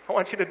 I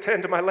want you to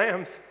tend to my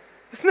lambs.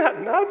 Isn't that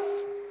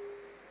nuts?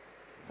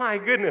 My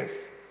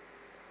goodness.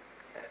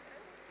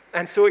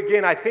 And so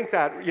again, I think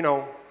that, you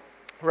know,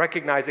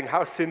 recognizing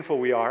how sinful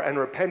we are and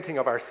repenting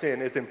of our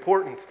sin is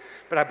important,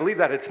 but I believe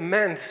that it's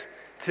meant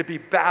to be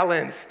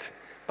balanced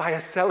by a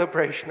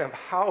celebration of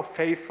how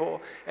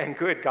faithful and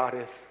good God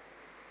is.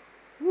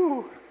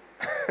 Woo.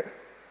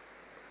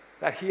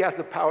 That he has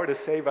the power to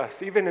save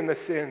us, even in the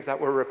sins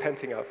that we're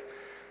repenting of.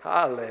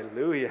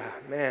 Hallelujah,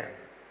 man.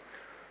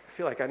 I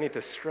feel like I need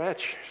to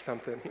stretch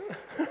something.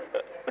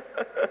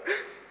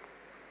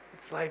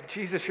 It's like,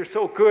 Jesus, you're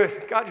so good.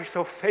 God, you're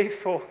so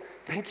faithful.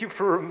 Thank you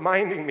for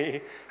reminding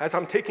me as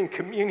I'm taking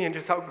communion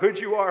just how good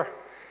you are.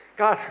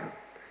 God,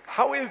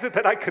 How is it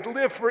that I could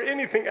live for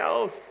anything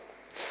else?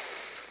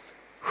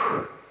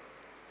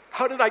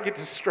 How did I get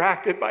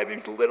distracted by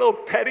these little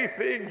petty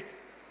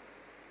things?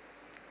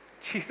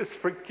 Jesus,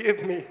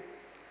 forgive me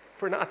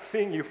for not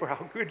seeing you for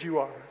how good you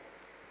are.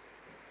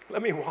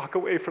 Let me walk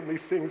away from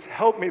these things.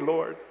 Help me,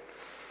 Lord.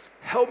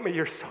 Help me,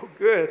 you're so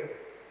good.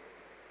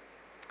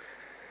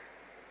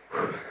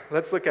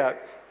 Let's look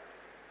at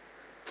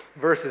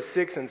verses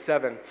 6 and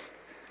 7.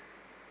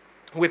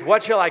 With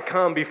what shall I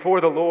come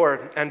before the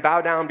Lord and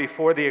bow down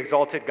before the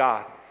exalted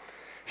God?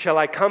 Shall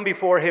I come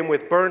before him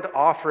with burnt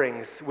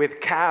offerings, with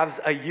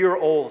calves a year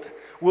old?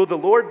 Will the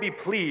Lord be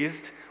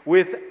pleased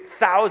with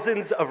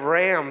thousands of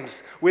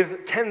rams,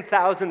 with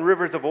 10,000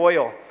 rivers of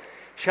oil?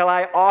 Shall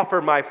I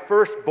offer my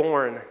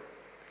firstborn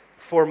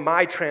for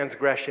my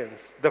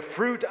transgressions, the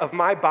fruit of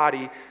my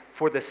body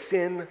for the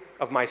sin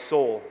of my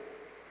soul?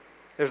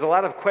 There's a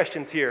lot of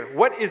questions here.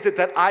 What is it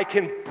that I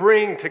can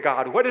bring to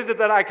God? What is it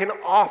that I can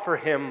offer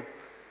him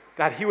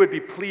that he would be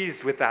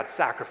pleased with that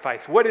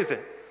sacrifice? What is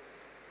it?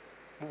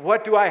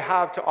 What do I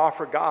have to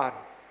offer God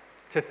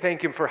to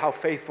thank him for how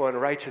faithful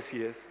and righteous he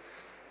is?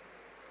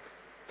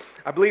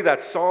 I believe that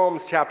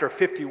Psalms chapter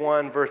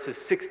 51, verses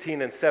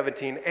 16 and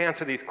 17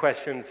 answer these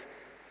questions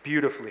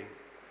beautifully.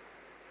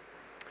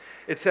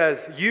 It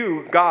says,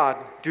 you, God,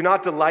 do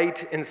not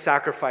delight in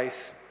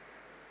sacrifice,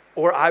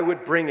 or I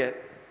would bring it.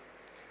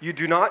 You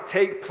do not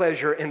take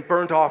pleasure in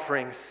burnt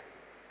offerings,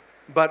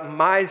 but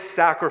my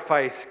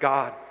sacrifice,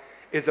 God,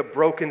 is a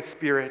broken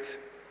spirit,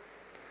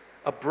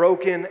 a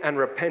broken and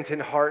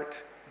repentant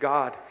heart.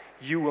 God,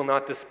 you will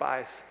not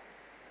despise.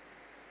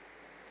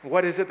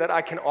 What is it that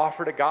I can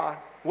offer to God?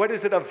 What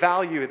is it of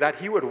value that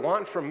he would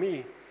want from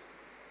me?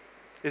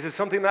 Is it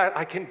something that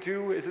I can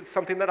do? Is it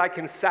something that I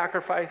can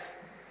sacrifice?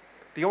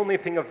 The only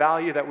thing of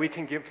value that we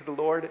can give to the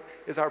Lord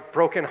is our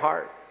broken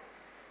heart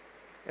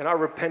and our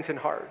repentant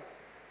heart.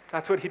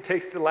 That's what he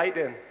takes delight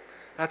in.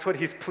 That's what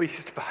he's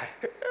pleased by.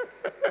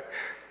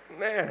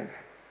 Man.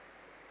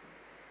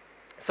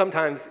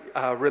 Sometimes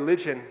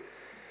religion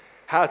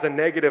has a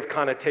negative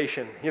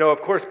connotation.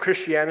 Of course,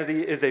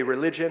 Christianity is a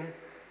religion,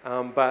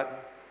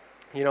 but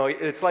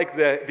it's like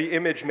the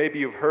image maybe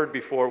you've heard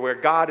before where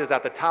God is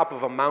at the top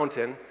of a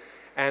mountain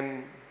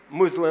and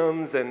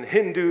Muslims and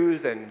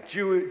Hindus and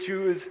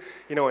Jews,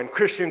 and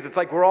Christians, it's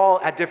like we're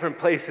all at different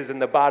places in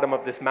the bottom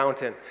of this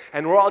mountain.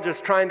 And we're all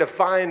just trying to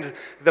find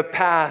the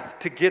path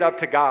to get up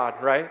to God,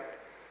 right?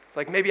 It's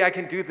like, maybe I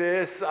can do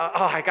this.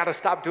 I got to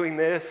stop doing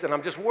this. And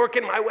I'm just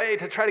working my way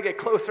to try to get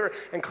closer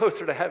and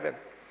closer to heaven.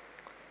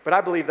 But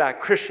I believe that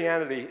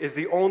Christianity is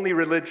the only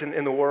religion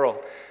in the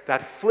world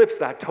that flips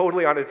that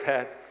totally on its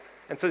head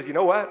and says, you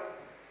know what?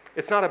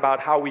 It's not about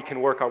how we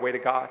can work our way to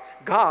God.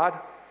 God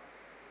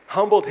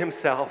humbled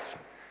himself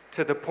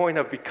to the point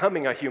of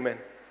becoming a human.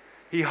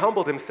 He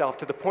humbled himself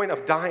to the point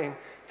of dying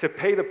to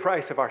pay the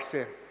price of our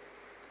sin.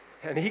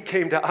 And he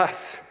came to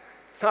us.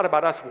 It's not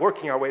about us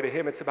working our way to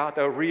him. It's about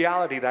the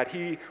reality that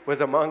he was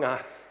among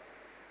us.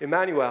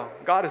 Emmanuel,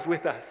 God is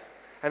with us,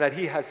 and that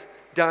he has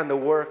done the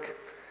work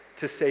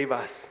to save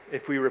us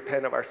if we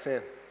repent of our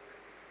sin.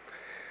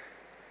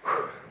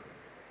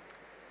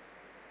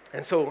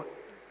 And so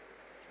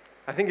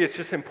I think it's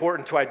just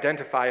important to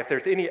identify if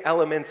there's any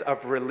elements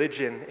of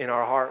religion in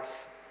our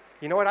hearts.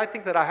 You know what? I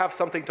think that I have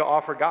something to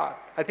offer God.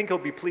 I think he'll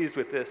be pleased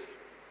with this.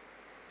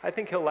 I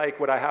think he'll like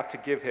what I have to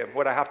give him,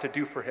 what I have to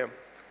do for him.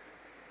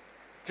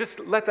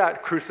 Just let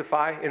that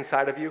crucify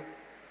inside of you,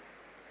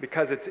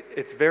 because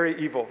it's very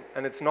evil,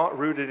 and it's not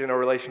rooted in a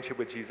relationship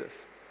with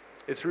Jesus.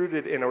 It's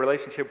rooted in a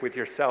relationship with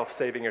yourself,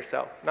 saving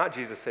yourself, not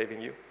Jesus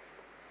saving you.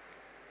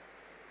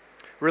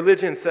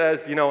 Religion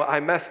says,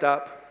 I messed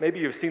up. Maybe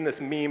you've seen this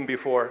meme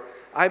before.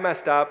 I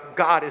messed up.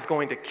 God is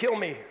going to kill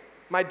me.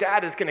 My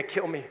dad is going to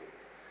kill me.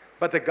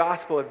 But the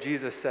gospel of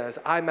Jesus says,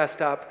 I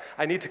messed up.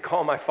 I need to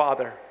call my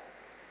father,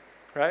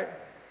 right?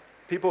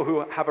 People who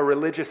have a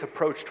religious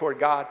approach toward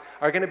God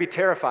are going to be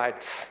terrified.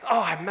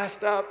 Oh, I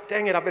messed up.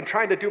 Dang it, I've been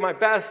trying to do my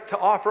best to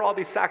offer all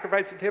these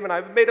sacrifices to him, and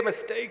I've made a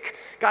mistake.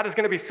 God is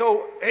going to be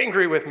so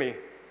angry with me.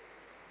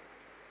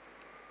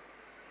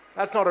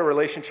 That's not a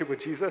relationship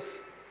with Jesus.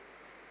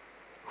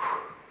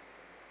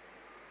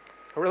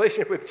 A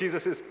relationship with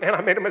Jesus is, man,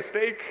 I made a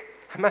mistake.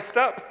 I messed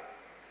up.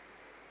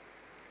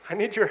 I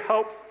need your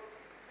help.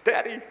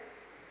 Daddy,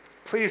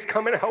 please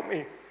come and help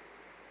me.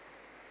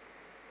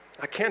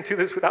 I can't do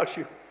this without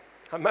you.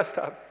 I messed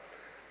up.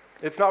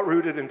 It's not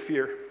rooted in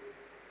fear.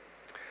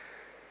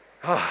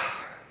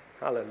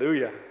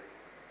 Hallelujah.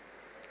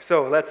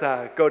 So let's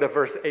go to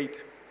verse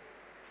 8.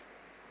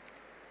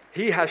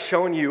 He has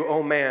shown you,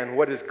 O man,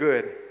 what is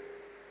good.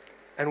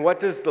 And what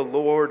does the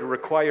Lord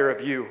require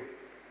of you?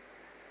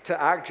 To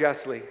act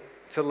justly,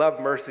 to love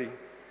mercy,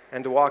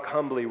 and to walk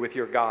humbly with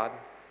your God.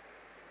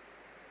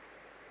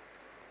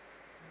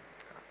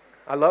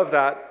 I love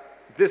that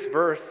this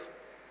verse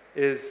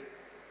is,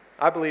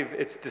 I believe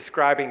it's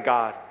describing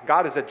God.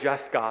 God is a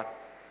just God.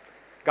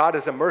 God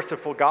is a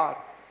merciful God.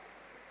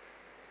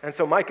 And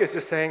so Micah is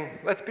just saying,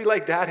 let's be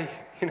like Daddy,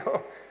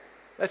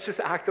 Let's just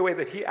act the way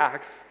that he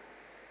acts.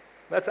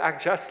 Let's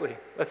act justly.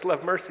 Let's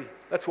love mercy.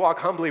 Let's walk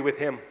humbly with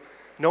him.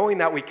 knowing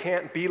that we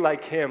can't be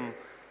like him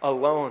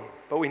alone,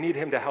 but we need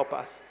him to help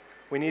us.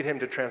 We need him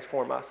to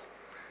transform us.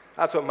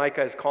 That's what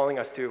Micah is calling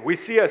us to. We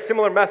see a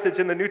similar message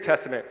in the New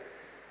Testament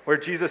where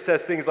Jesus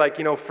says things like,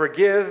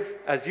 forgive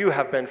as you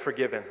have been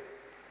forgiven.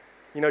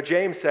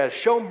 James says,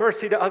 show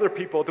mercy to other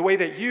people the way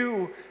that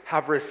you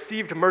have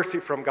received mercy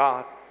from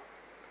God.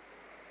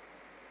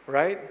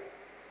 Right?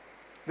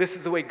 This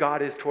is the way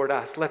God is toward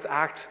us. Let's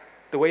act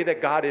the way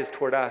that God is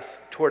toward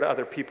us, toward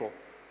other people.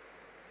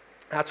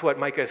 That's what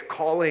Micah is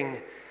calling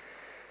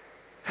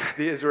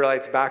the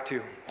Israelites back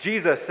to.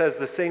 Jesus says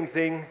the same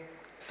thing,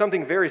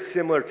 something very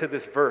similar to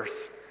this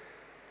verse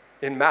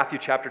in Matthew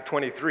chapter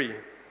 23.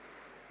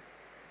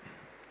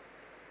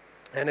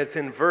 And it's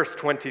in verse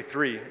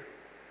 23.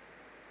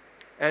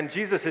 And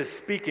Jesus is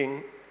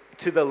speaking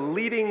to the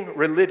leading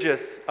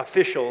religious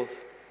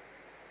officials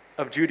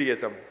of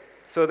Judaism.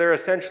 So they're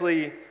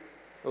essentially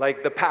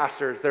like the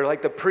pastors, they're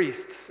like the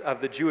priests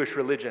of the Jewish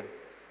religion.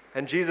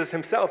 And Jesus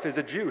himself is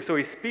a Jew, so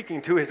he's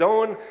speaking to his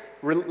own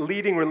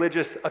leading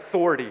religious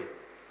authority,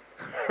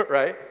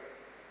 right?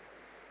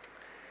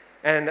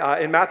 And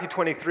in Matthew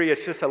 23,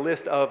 it's just a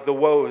list of the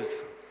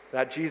woes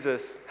that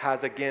Jesus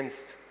has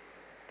against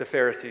the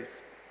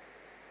Pharisees.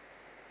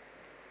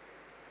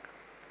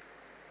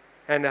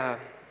 And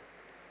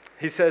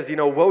he says,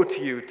 woe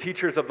to you,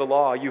 teachers of the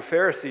law, you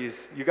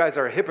Pharisees, you guys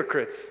are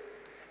hypocrites.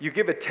 You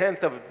give a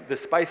tenth of the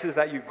spices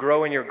that you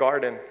grow in your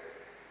garden,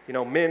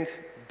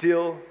 mint,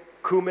 dill,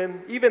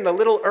 cumin, even the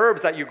little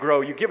herbs that you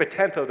grow, you give a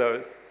tenth of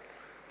those.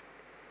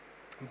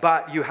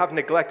 But you have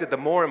neglected the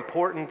more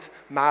important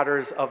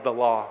matters of the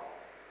law: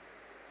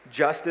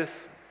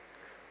 justice,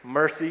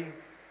 mercy,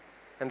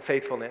 and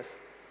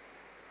faithfulness.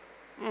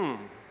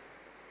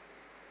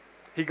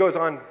 He goes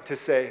on to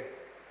say,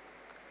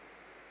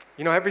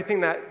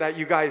 everything that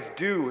you guys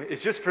do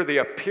is just for the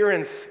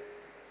appearance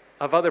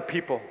of other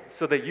people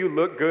so that you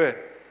look good.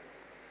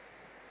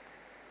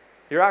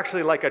 You're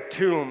actually like a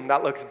tomb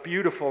that looks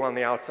beautiful on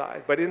the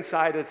outside, but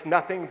inside it's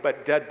nothing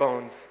but dead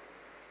bones.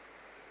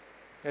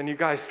 And you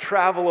guys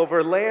travel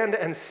over land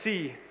and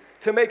sea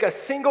to make a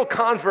single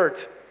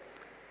convert,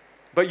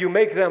 but you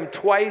make them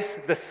twice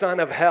the son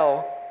of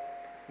hell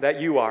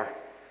that you are.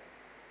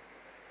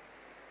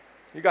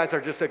 You guys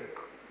are just a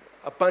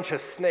bunch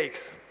of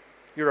snakes.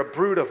 You're a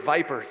brood of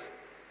vipers.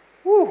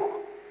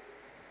 Woo!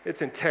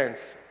 It's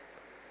intense.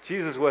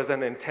 Jesus was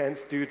an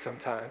intense dude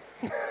sometimes.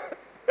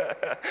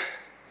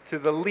 To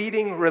the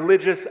leading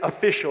religious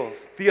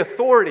officials, the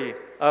authority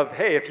of,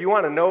 hey, if you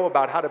want to know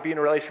about how to be in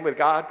a relation with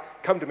God,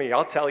 come to me,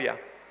 I'll tell you,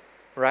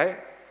 right?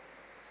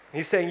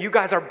 He's saying, you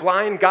guys are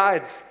blind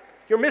guides.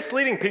 You're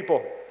misleading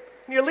people.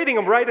 And you're leading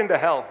them right into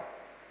hell,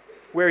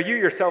 where you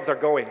yourselves are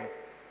going.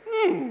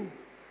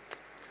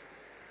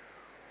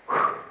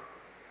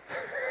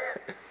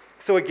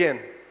 So again,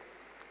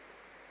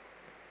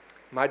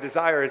 my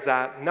desire is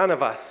that none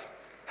of us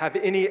have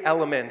any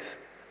element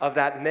of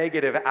that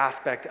negative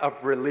aspect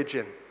of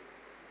religion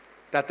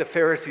that the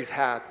Pharisees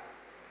had,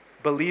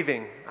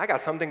 believing, I got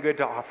something good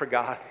to offer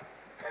God.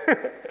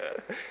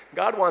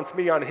 God wants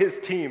me on his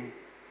team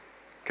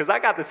because I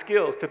got the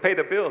skills to pay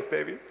the bills,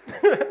 baby.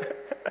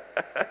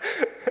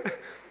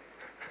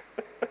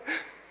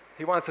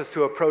 He wants us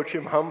to approach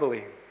him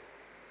humbly,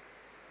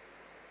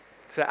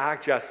 to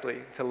act justly,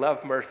 to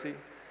love mercy,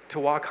 to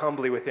walk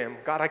humbly with him.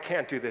 God, I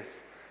can't do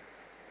this.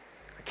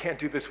 I can't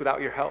do this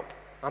without your help.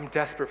 I'm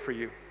desperate for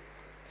you.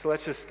 So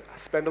let's just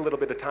spend a little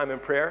bit of time in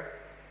prayer.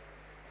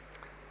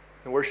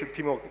 The worship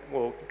team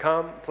will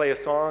come, play a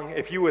song.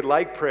 If you would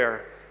like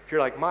prayer, if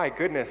you're like, my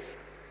goodness,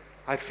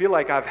 I feel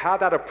like I've had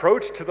that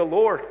approach to the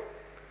Lord,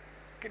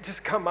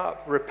 just come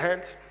up,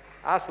 repent,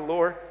 ask the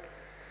Lord,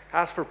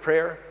 ask for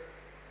prayer,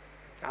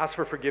 ask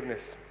for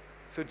forgiveness.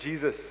 So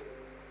Jesus,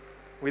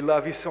 we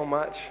love you so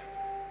much.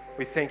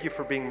 We thank you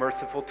for being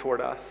merciful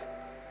toward us.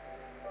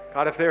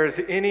 God, if there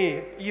is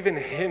any even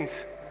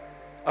hint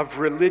of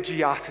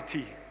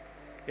religiosity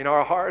in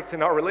our hearts,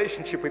 in our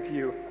relationship with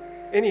you,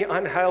 any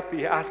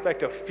unhealthy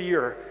aspect of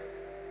fear,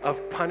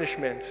 of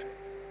punishment,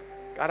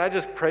 God, I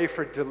just pray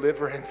for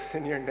deliverance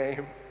in your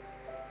name.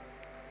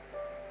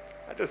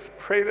 I just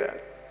pray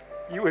that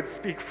you would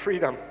speak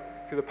freedom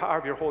through the power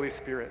of your Holy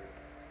Spirit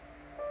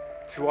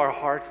to our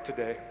hearts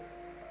today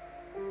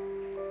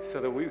so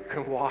that we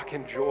can walk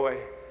in joy,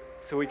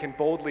 so we can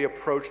boldly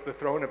approach the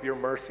throne of your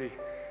mercy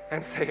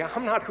and say,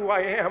 I'm not who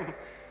I am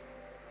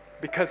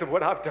because of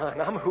what I've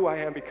done. I'm who I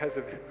am because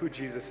of who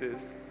Jesus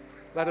is.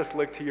 Let us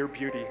look to your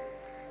beauty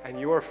and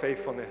your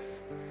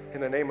faithfulness. In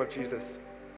the name of Jesus.